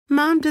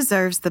Mom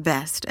deserves the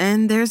best,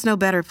 and there's no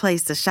better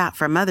place to shop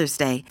for Mother's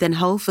Day than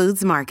Whole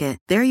Foods Market.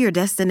 They're your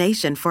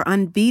destination for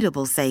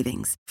unbeatable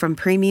savings, from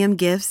premium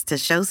gifts to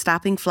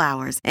show-stopping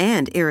flowers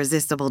and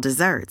irresistible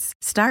desserts.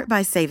 Start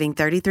by saving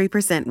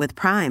 33% with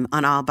Prime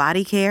on all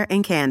body care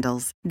and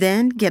candles.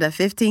 Then get a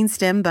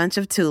 15-stem bunch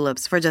of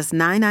tulips for just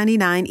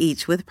 $9.99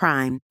 each with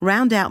Prime.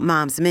 Round out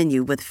Mom's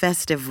menu with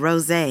festive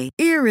rosé,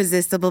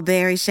 irresistible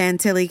berry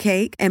chantilly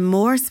cake, and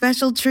more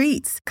special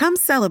treats. Come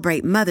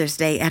celebrate Mother's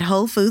Day at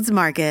Whole Foods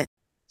Market.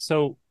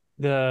 So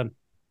the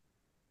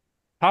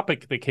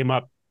topic that came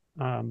up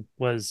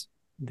was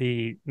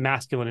the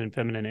masculine and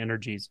feminine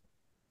energies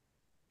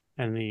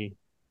and the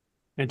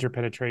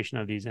interpenetration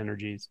of these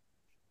energies.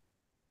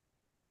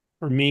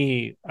 For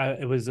me,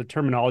 it was a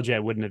terminology I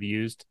wouldn't have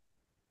used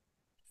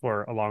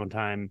for a long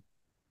time.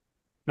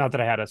 Not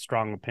that I had a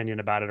strong opinion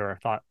about it or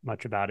thought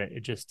much about it.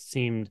 It just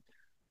seemed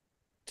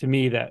to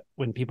me that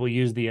when people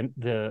use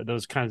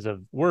those kinds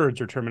of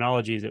words or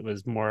terminologies, it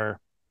was more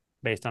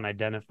based on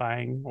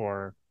identifying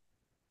or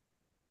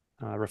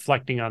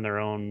reflecting on their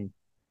own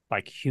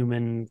like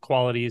human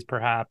qualities,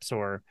 perhaps,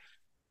 or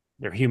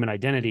their human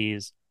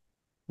identities,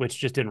 which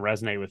just didn't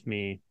resonate with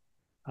me.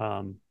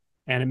 And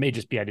it may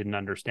just be I didn't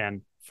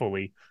understand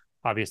fully.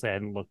 Obviously, I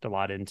hadn't looked a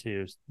lot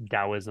into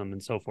Taoism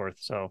and so forth.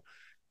 So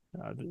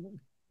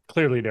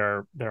clearly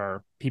there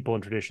are people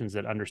and traditions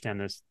that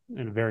understand this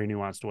in very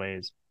nuanced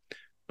ways.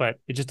 But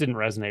it just didn't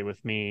resonate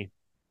with me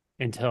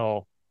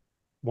until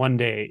one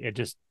day it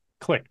just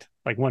clicked.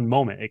 Like one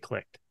moment it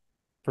clicked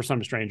for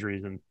some strange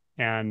reason.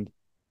 And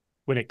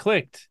when it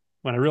clicked,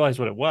 when I realized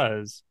what it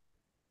was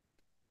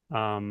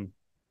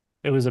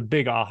a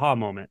big aha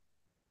moment,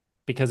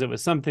 because it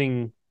was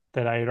something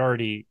that I had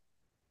already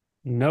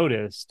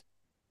noticed,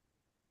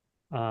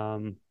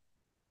 something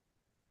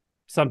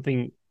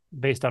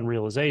based on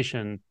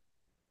realization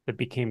that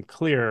became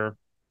clear.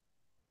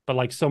 But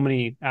like so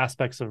many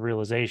aspects of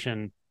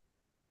realization,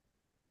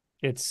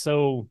 it's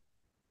so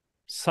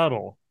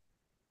subtle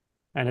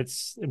and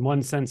it's in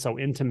one sense so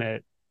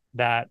intimate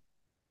that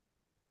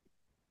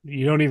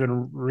you don't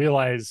even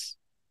realize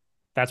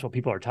that's what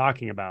people are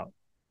talking about.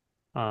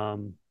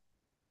 Or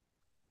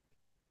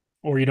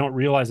you don't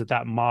realize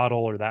that model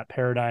or that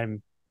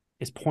paradigm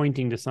is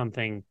pointing to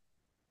something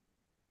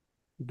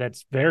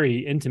that's very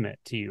intimate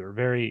to you or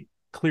very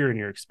clear in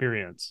your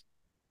experience.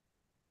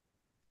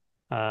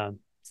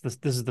 This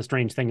is the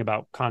strange thing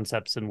about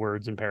concepts and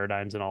words and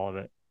paradigms and all of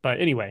it. But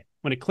anyway,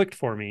 when it clicked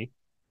for me,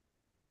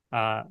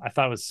 I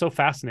thought it was so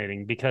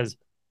fascinating because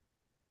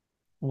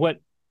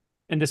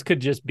and this could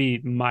just be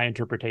my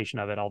interpretation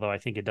of it, although I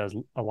think it does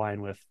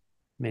align with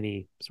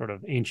many sort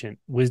of ancient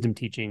wisdom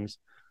teachings.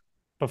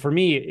 But for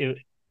me,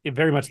 it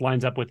very much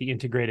lines up with the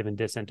integrative and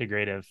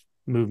disintegrative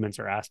movements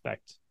or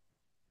aspects.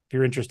 If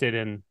you're interested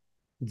in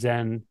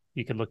Zen,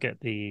 you could look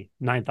at the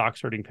Ninth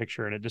Oxfording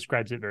picture and it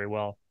describes it very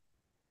well.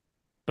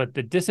 But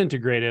the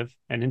disintegrative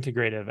and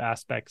integrative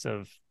aspects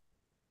of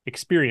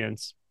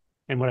experience,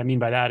 and what I mean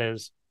by that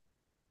is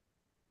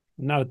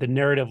not at the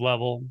narrative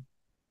level,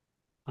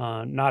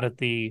 not at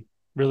the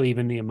really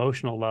even the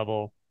emotional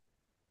level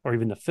or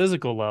even the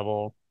physical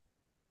level,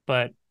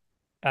 but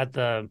at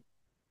the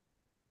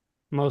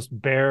most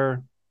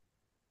bare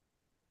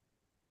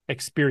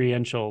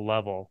experiential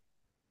level,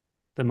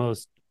 the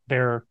most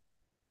bare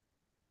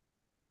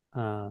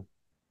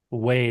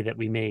way that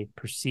we may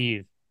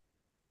perceive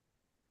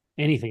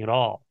anything at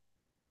all,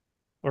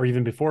 or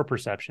even before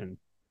perception,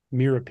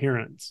 mere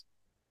appearance.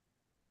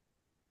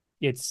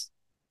 It's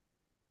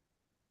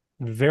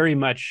very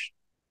much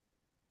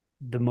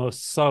the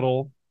most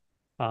subtle,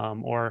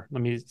 or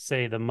let me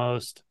say the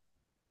most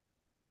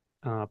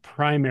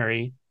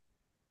primary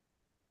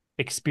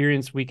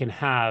experience we can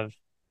have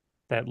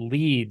that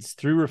leads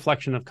through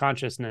reflection of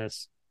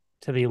consciousness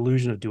to the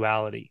illusion of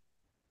duality.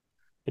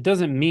 It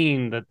doesn't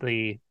mean that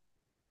the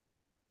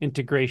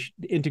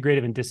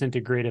integrative and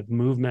disintegrative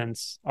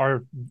movements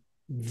are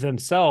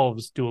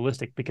themselves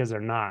dualistic, because they're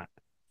not.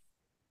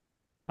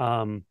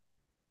 And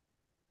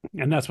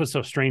that's what's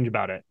so strange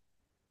about it.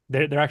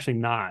 They're actually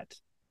not.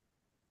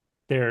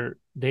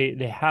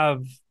 They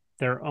have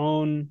their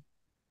own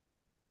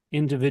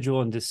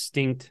individual and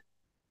distinct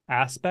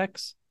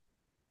aspects,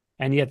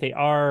 and yet they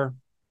are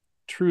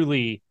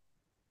truly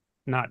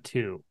not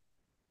two.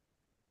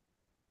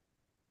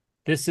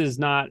 This is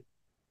not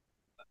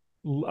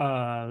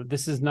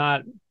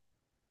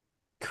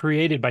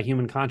created by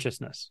human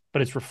consciousness,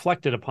 but it's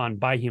reflected upon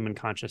by human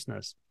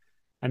consciousness.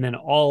 And then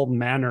all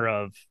manner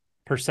of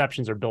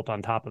perceptions are built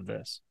on top of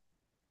this.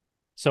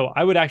 So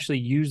I would actually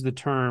use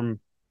the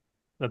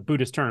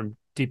Buddhist term,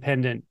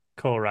 dependent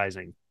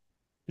co-arising.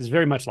 It's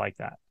very much like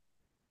that.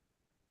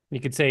 You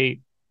could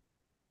say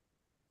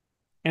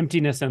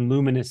emptiness and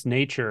luminous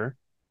nature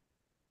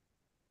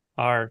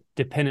are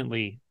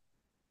dependently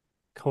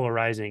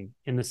co-arising,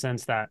 in the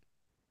sense that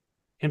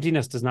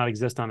emptiness does not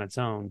exist on its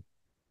own.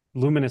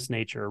 Luminous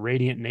nature,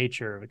 radiant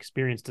nature of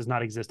experience does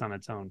not exist on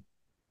its own.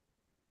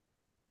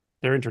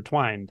 They're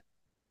intertwined,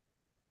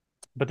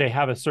 but they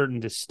have a certain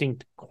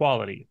distinct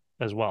quality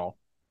as well.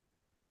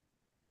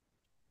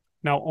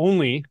 Now,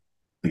 only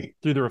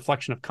through the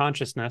reflection of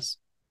consciousness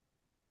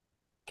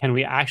can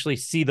we actually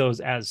see those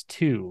as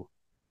two,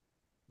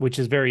 which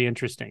is very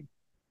interesting.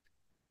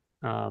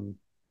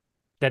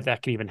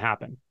 That can even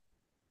happen,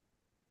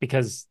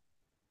 because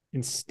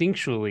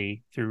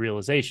instinctually through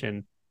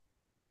realization,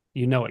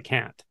 it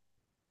can't.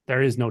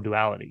 There is no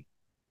duality.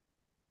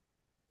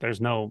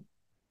 There's no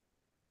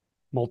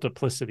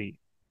multiplicity.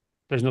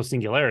 There's no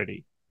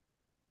singularity.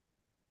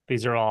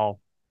 These are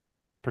all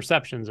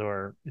perceptions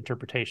or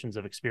interpretations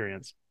of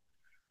experience.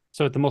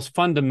 So at the most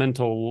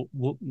fundamental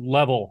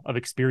level of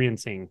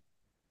experiencing,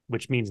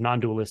 which means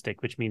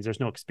non-dualistic, which means there's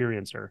no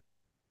experiencer.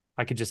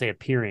 I could just say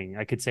appearing.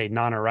 I could say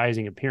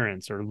non-arising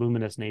appearance or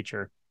luminous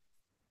nature,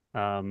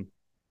 and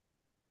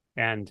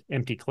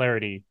empty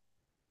clarity.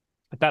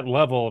 At that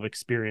level of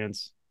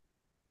experience,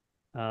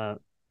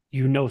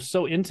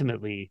 so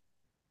intimately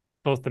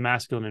both the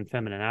masculine and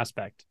feminine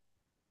aspect,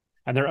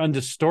 and they're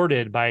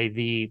undistorted by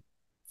the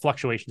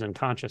fluctuations in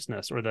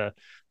consciousness or the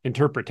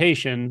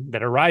interpretation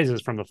that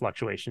arises from the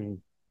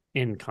fluctuation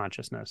in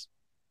consciousness.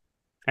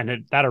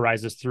 And that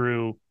arises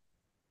through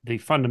the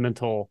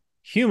fundamental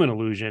human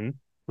illusion,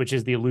 which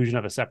is the illusion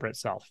of a separate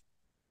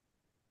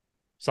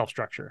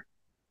self-structure.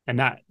 And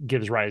that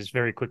gives rise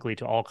very quickly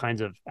to all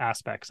kinds of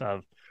aspects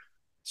of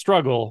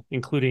struggle,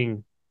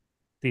 including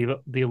the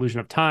illusion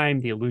of time,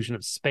 the illusion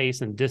of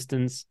space and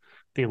distance,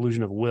 the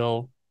illusion of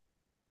will.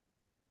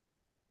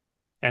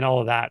 And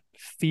all of that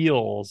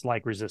feels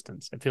like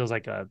resistance. It feels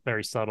like a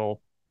very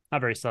subtle,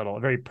 not very subtle, a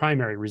very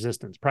primary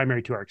resistance,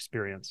 primary to our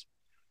experience.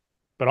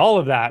 But all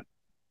of that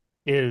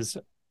is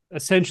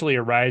essentially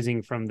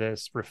arising from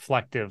this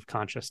reflective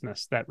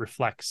consciousness that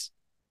reflects,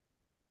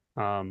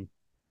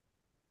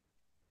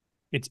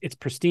 it's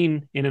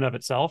pristine in and of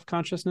itself,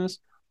 consciousness,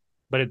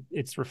 but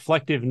its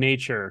reflective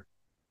nature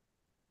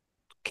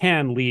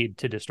can lead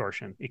to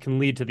distortion. It can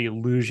lead to the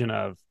illusion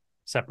of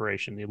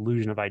separation, the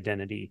illusion of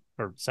identity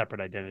or separate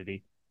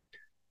identity.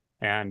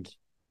 And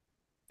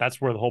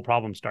that's where the whole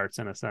problem starts,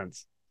 in a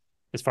sense,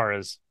 as far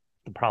as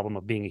the problem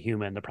of being a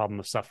human, the problem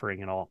of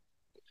suffering and all.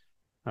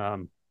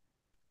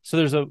 So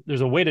there's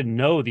a way to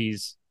know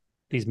these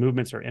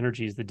movements or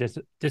energies,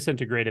 the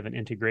disintegrative and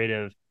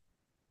integrative,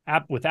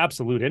 with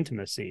absolute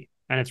intimacy,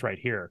 and it's right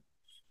here.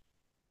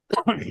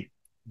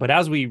 But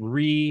as we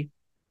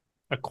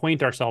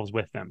reacquaint ourselves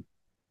with them,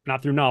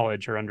 not through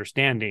knowledge or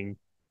understanding,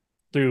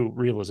 through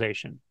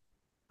realization,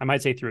 I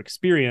might say through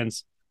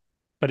experience,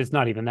 but it's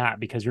not even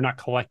that, because you're not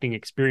collecting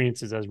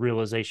experiences as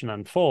realization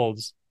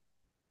unfolds.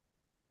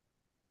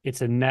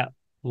 It's a net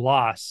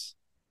loss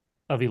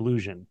of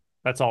illusion.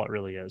 That's all it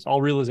really is. All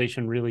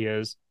realization really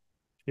is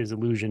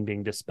illusion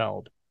being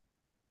dispelled.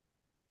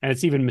 And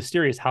it's even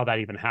mysterious how that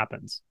even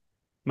happens.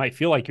 It might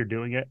feel like you're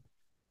doing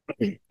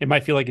it. It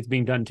might feel like it's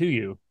being done to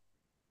you,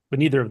 but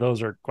neither of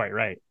those are quite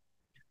right.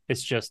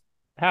 It's just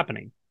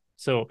happening.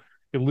 So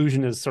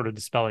illusion is sort of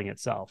dispelling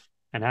itself.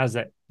 And as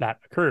that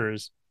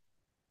occurs,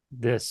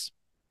 this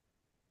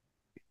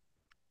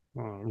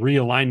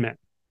realignment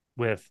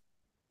with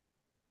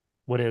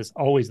what is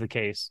always the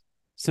case,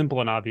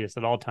 simple and obvious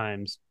at all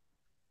times,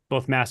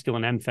 both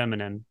masculine and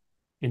feminine,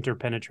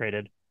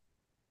 interpenetrated,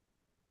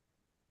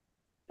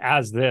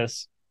 as the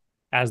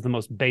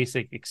most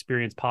basic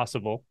experience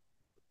possible,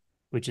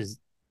 which is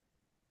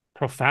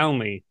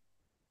profoundly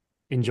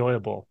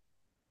enjoyable,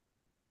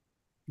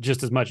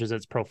 just as much as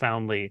it's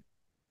profoundly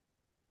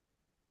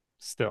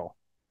still.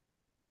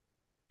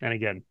 And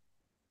again,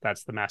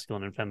 that's the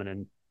masculine and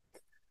feminine,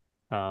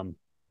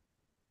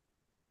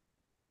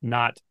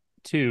 not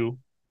two,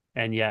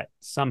 and yet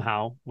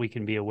somehow we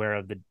can be aware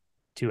of the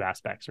two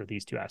aspects, or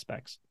these two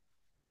aspects.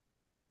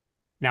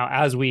 Now,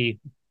 as we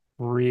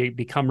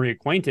become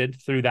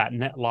reacquainted through that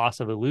net loss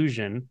of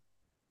illusion,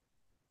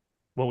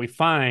 what we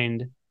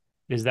find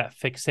is that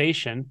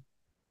fixation,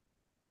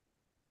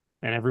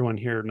 and everyone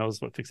here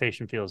knows what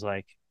fixation feels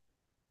like.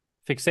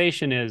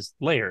 Fixation is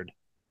layered.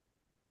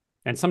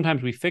 And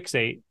sometimes we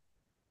fixate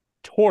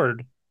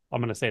toward,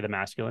 I'm going to say, the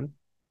masculine,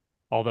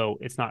 although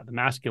it's not the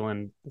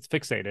masculine that's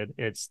fixated,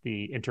 it's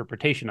the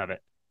interpretation of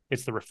it.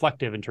 It's the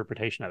reflective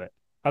interpretation of it.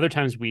 Other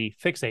times we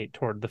fixate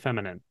toward the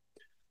feminine.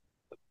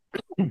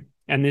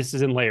 And this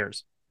is in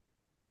layers.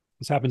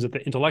 This happens at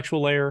the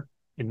intellectual layer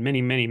in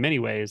many, many, many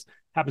ways,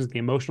 happens at the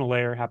emotional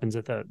layer, happens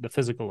at the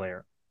physical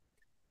layer.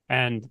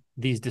 And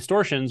these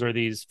distortions or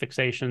these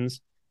fixations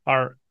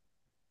are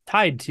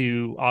tied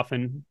to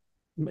often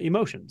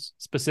emotions,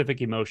 specific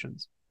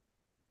emotions.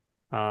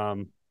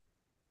 And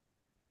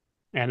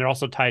they're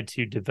also tied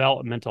to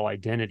developmental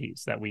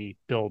identities that we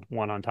build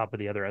one on top of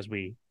the other as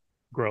we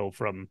grow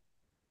from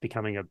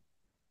becoming a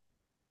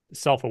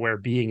self-aware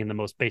being in the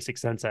most basic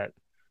sense at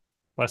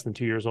less than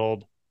 2 years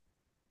old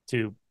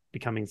to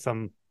becoming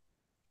some,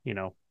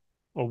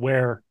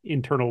 aware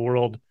internal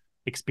world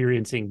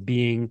experiencing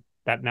being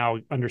that now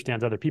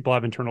understands other people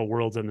have internal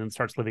worlds and then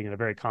starts living in a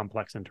very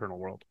complex internal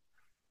world.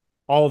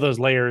 All of those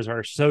layers are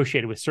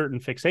associated with certain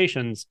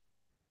fixations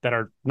that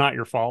are not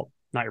your fault,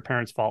 not your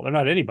parents' fault. They're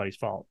not anybody's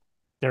fault.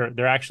 They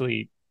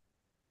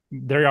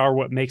are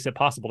what makes it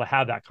possible to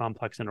have that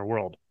complex inner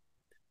world.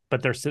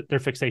 but they're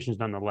fixations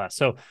nonetheless.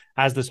 So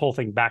as this whole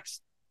thing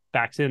backs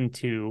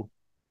into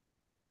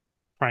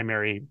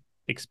primary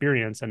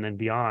experience and then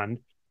beyond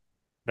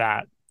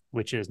that,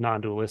 which is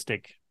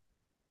non-dualistic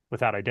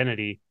without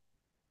identity,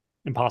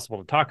 impossible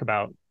to talk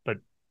about, but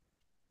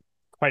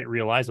quite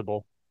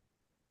realizable,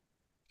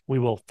 we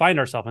will find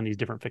ourselves in these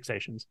different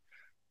fixations.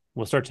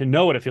 We'll start to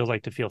know what it feels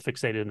like to feel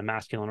fixated in the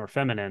masculine or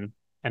feminine.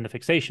 And the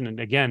fixation,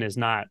 again, is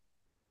not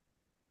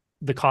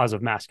the cause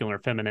of masculine or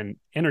feminine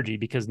energy,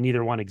 because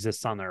neither one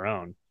exists on their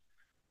own.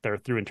 They're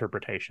through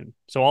interpretation.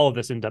 So all of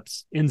this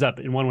ends up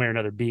in one way or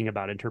another being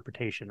about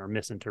interpretation or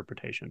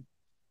misinterpretation.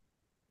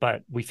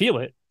 But we feel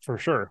it for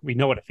sure. We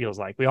know what it feels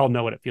like. We all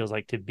know what it feels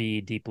like to be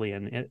deeply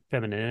in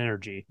feminine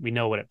energy. We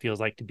know what it feels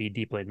like to be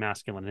deeply in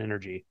masculine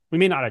energy. We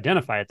may not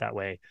identify it that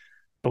way,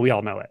 but we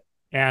all know it.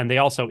 And they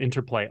also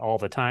interplay all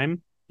the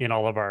time in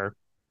all of our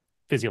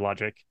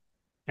physiologic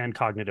and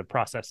cognitive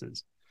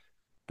processes,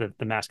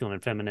 the masculine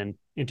and feminine,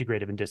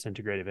 integrative and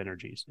disintegrative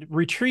energies.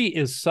 Retreat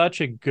is such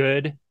a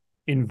good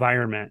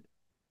environment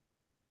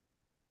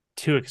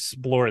to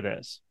explore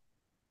this,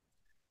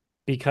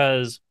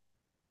 because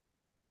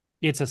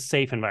it's a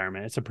safe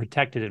environment. It's a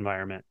protected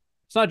environment.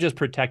 It's not just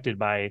protected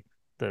by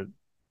the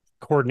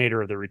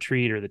coordinator of the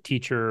retreat or the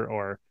teacher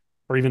or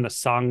even the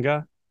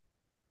sangha.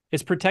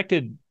 It's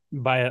protected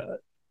by,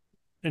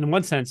 in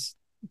one sense,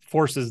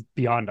 forces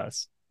beyond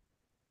us,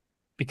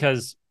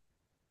 because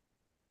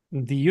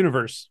the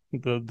universe,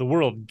 the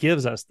world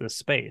gives us this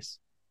space.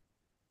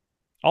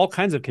 All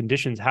kinds of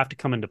conditions have to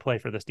come into play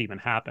for this to even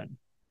happen.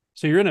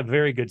 So you're in a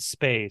very good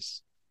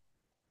space,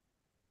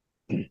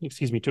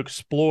 excuse me, to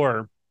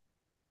explore.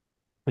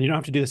 And you don't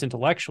have to do this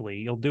intellectually.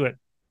 You'll do it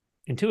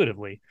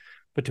intuitively,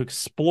 but to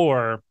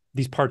explore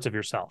these parts of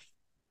yourself.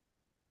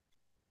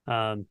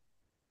 The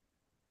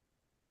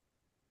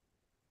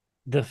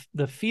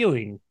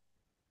feeling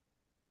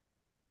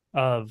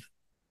of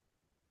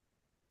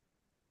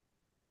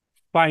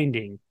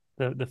finding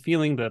the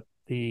feeling,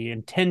 the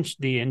intention,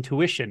 the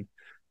intuition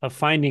of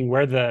finding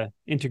where the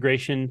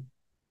integration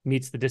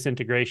meets the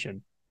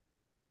disintegration,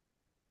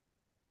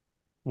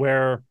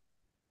 where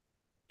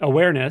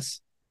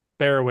awareness,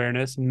 bare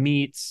awareness,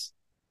 meets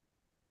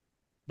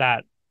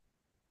that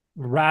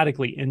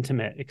radically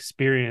intimate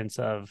experience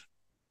of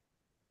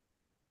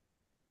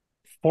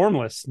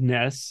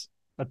formlessness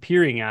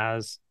appearing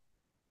as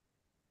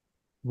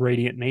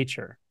radiant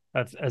nature,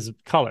 as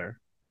color,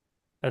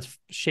 as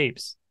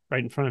shapes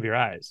right in front of your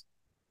eyes,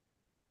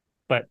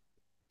 but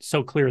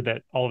so clear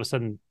that all of a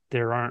sudden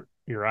there aren't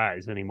your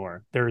eyes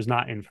anymore. There is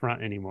not in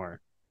front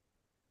anymore.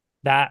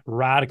 That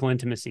radical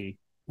intimacy,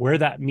 where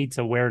that meets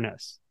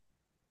awareness,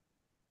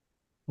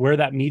 where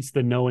that meets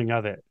the knowing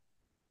of it,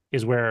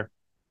 is where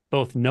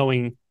both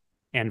knowing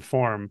and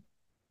form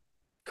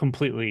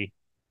completely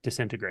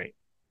disintegrate.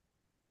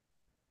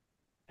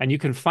 And you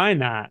can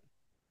find that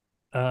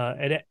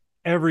at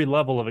every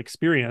level of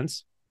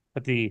experience,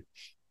 at the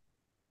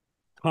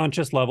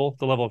conscious level,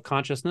 the level of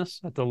consciousness,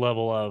 at the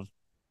level of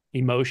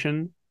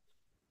emotion,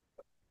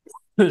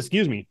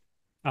 excuse me,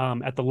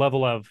 at the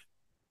level of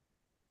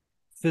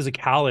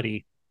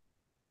physicality,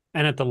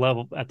 and at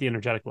the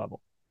energetic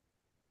level.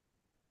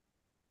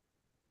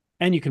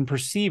 And you can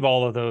perceive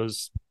all of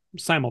those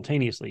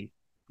simultaneously.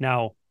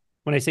 Now,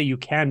 when I say you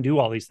can do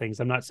all these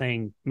things, I'm not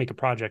saying make a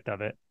project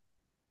of it.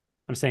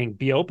 I'm saying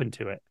be open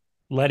to it.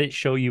 Let it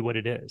show you what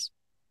it is.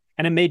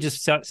 And it may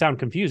just sound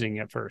confusing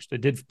at first.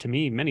 It did to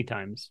me many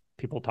times,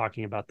 people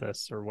talking about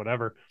this or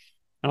whatever.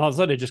 And all of a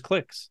sudden it just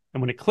clicks.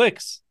 And when it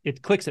clicks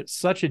at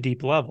such a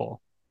deep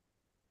level.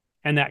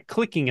 And that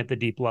clicking at the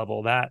deep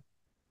level, that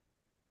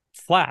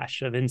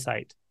flash of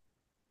insight,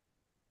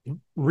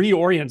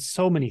 reorients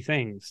so many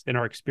things in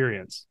our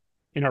experience,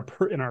 in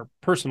our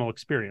personal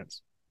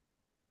experience,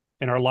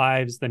 in our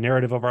lives, the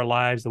narrative of our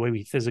lives, the way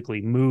we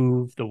physically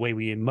move, the way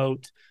we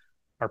emote,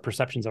 our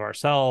perceptions of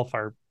ourselves,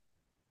 our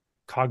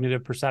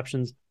cognitive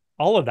perceptions.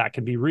 All of that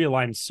can be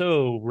realigned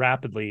so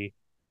rapidly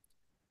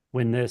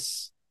when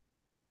this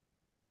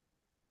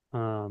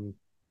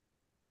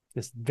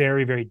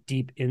very, very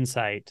deep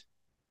insight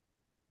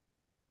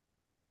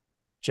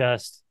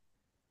just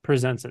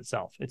presents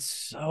itself. It's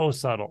so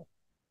subtle,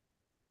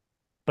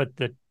 but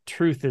the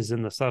truth is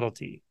in the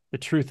subtlety. The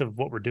truth of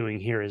what we're doing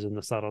here is in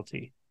the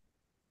subtlety.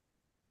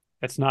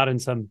 It's not in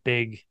some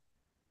big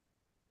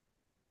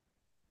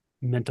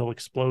mental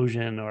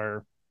explosion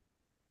or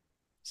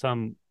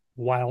some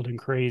wild and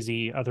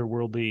crazy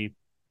otherworldly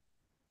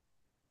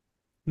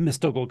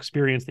mystical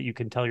experience that you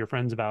can tell your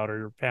friends about or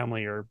your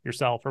family or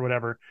yourself or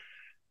whatever.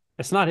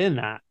 It's not in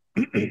that.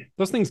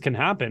 Those things can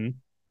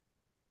happen,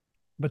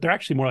 but they're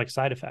actually more like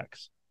side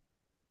effects.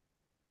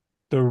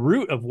 The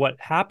root of what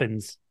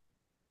happens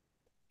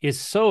is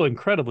so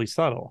incredibly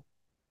subtle,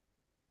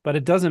 but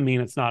it doesn't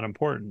mean it's not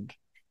important.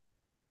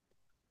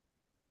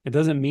 It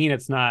doesn't mean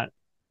it's not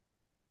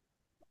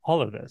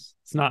all of this.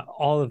 It's not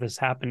all of this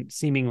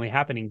seemingly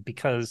happening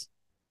because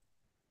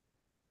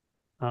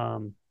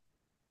of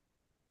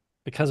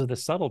the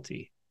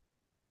subtlety.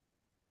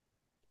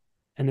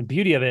 And the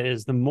beauty of it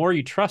is the more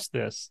you trust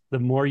this, the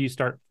more you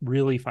start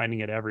really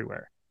finding it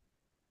everywhere.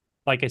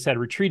 like I said,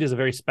 retreat is a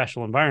very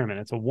special environment.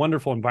 It's a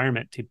wonderful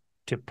environment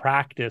to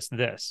practice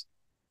this.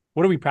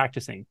 What are we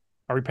practicing?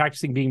 Are we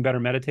practicing being better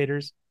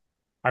meditators?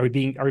 Are we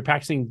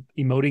practicing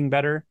emoting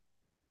better?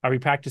 Are we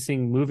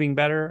practicing moving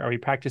better? Are we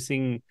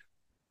practicing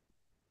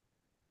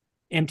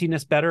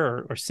emptiness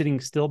better, or sitting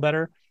still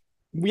better?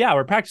 Yeah,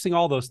 we're practicing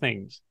all those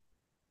things.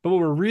 But what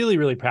we're really,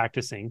 really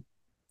practicing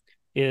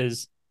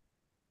is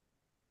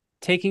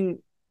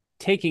taking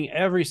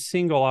every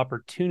single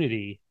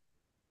opportunity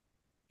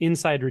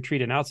inside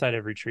retreat and outside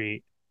of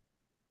retreat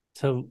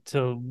to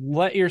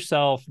let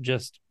yourself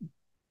just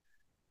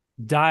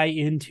die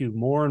into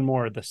more and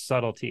more of the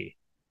subtlety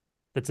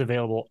that's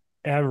available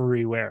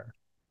everywhere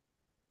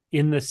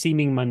in the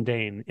seeming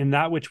mundane, in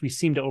that which we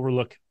seem to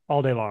overlook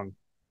all day long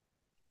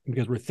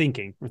because we're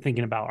thinking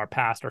about our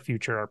past, our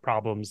future, our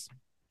problems,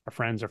 our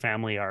friends, our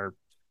family, our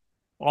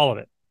all of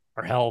it,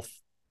 our health,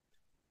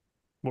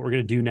 what we're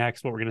going to do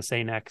next, what we're going to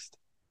say next,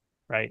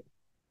 right?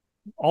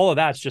 All of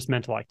that's just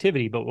mental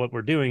activity. But what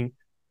we're doing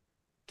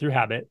through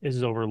habit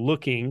is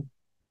overlooking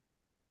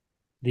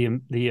the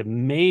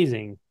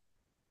amazing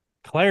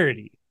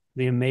clarity,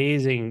 the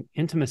amazing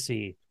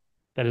intimacy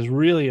that is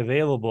really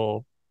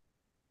available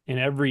in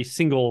every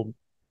single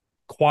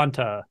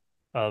quanta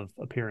of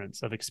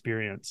appearance, of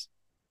experience.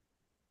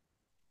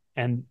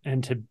 And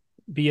to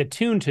be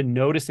attuned to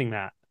noticing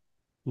that,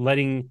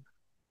 letting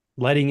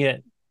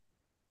it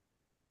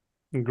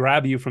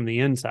grab you from the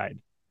inside.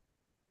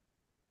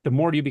 The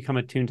more you become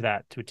attuned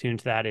to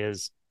that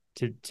is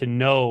to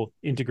know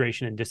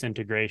integration and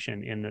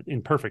disintegration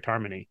in perfect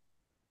harmony,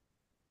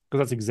 because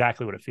that's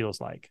exactly what it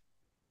feels like.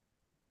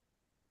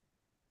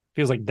 It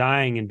feels like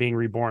dying and being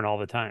reborn all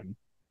the time.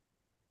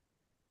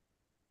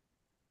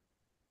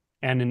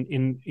 And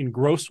in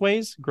gross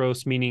ways,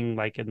 gross meaning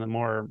like in the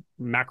more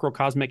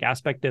macrocosmic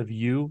aspect of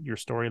you, your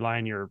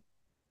storyline, your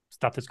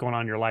stuff that's going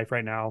on in your life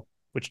right now,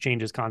 which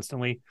changes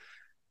constantly,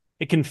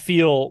 it can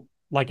feel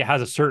like it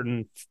has a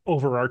certain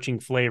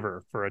overarching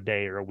flavor for a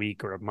day or a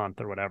week or a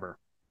month or whatever.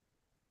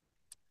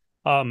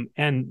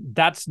 And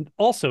that's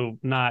also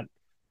not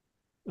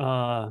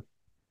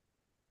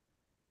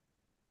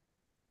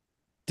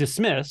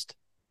dismissed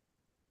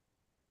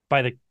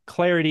by the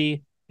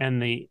clarity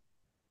and the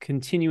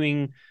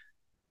continuing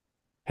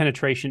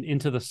penetration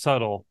into the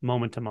subtle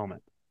moment to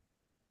moment.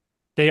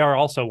 They are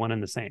also one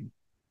and the same.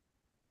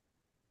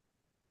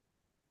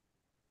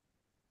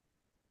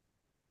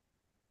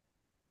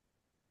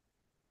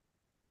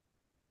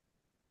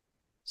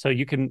 So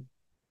you can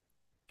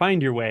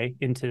find your way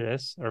into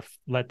this, or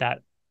let that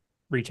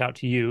reach out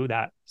to you,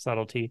 that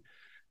subtlety,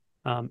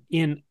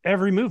 in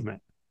every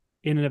movement,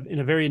 in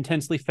a very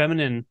intensely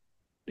feminine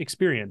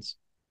experience,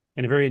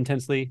 in a very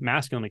intensely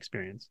masculine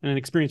experience, in an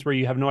experience where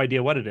you have no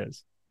idea what it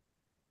is,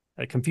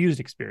 a confused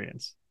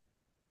experience,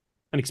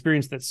 an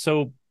experience that's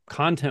so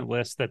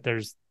contentless that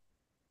there's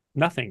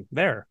nothing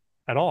there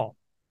at all.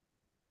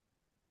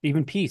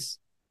 Even peace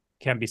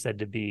can't be said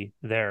to be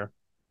there.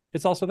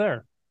 It's also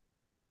there.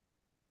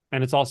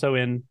 And it's also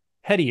in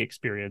heady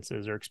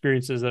experiences, or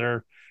experiences that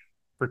are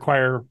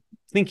require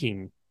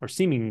thinking, or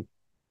seemingly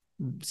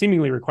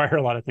require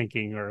a lot of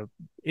thinking, or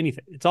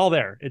anything. It's all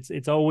there.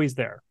 It's always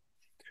there.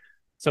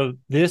 So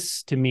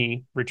this, to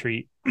me,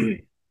 retreat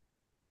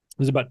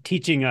is about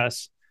teaching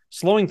us,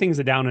 slowing things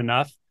down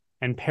enough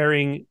and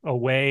paring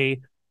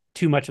away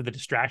too much of the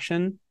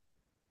distraction,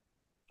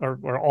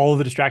 or all of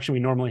the distraction we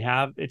normally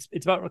have. It's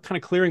about kind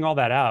of clearing all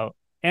that out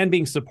and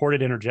being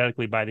supported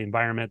energetically by the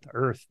environment, the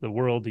earth, the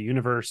world, the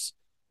universe,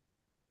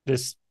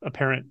 this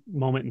apparent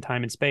moment in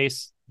time and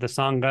space, the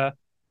Sangha,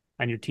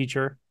 and your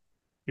teacher,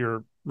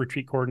 your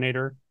retreat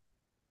coordinator,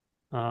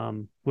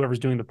 whoever's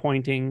doing the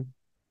pointing,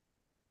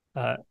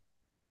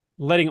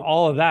 letting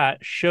all of that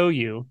show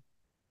you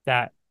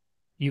that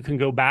you can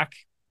go back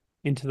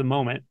into the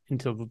moment,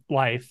 into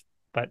life,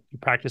 but you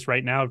practice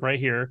right now, right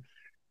here,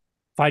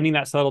 finding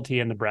that subtlety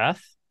in the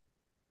breath,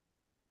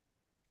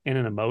 in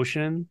an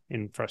emotion,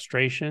 in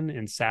frustration,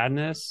 in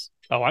sadness.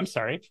 Oh, I'm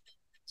sorry.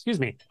 Excuse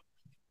me.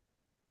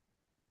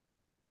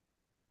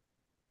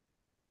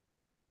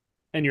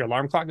 And your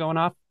alarm clock going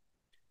off,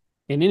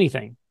 in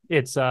anything.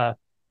 It's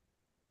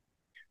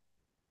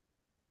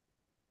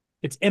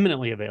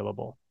eminently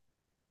available.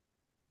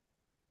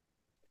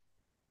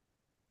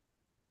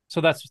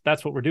 So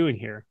that's what we're doing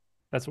here.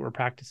 That's what we're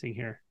practicing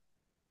here,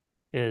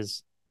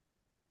 is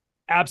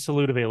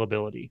absolute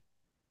availability.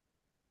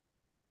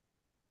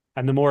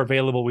 And the more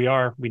available we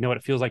are, we know what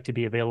it feels like to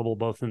be available,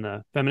 both in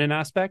the feminine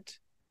aspect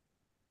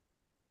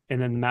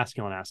and then the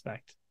masculine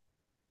aspect.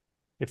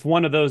 If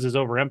one of those is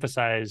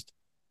overemphasized,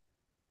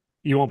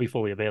 you won't be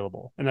fully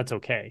available, and that's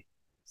okay.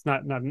 It's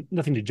not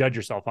nothing to judge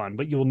yourself on,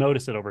 but you will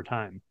notice it over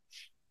time.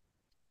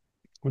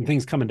 When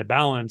things come into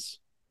balance,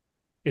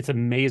 it's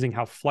amazing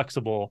how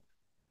flexible,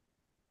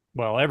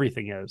 well,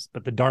 everything is,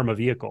 but the Dharma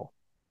vehicle,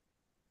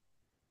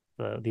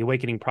 the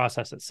awakening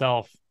process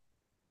itself,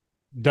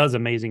 does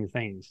amazing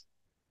things.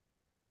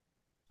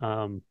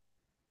 And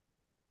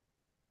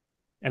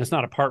it's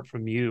not apart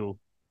from you.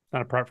 It's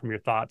not apart from your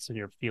thoughts and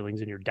your feelings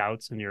and your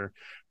doubts and your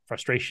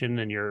frustration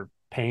and your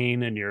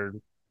pain and your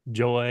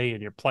joy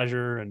and your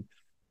pleasure. And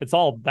it's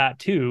all that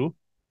too,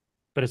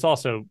 but it's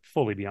also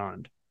fully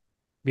beyond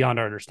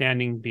our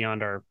understanding,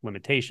 beyond our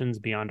limitations,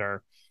 beyond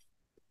our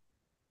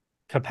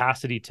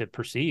capacity to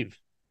perceive.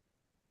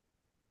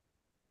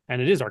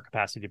 And it is our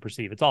capacity to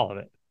perceive. It's all of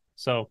it.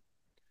 So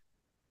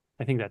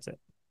I think that's it.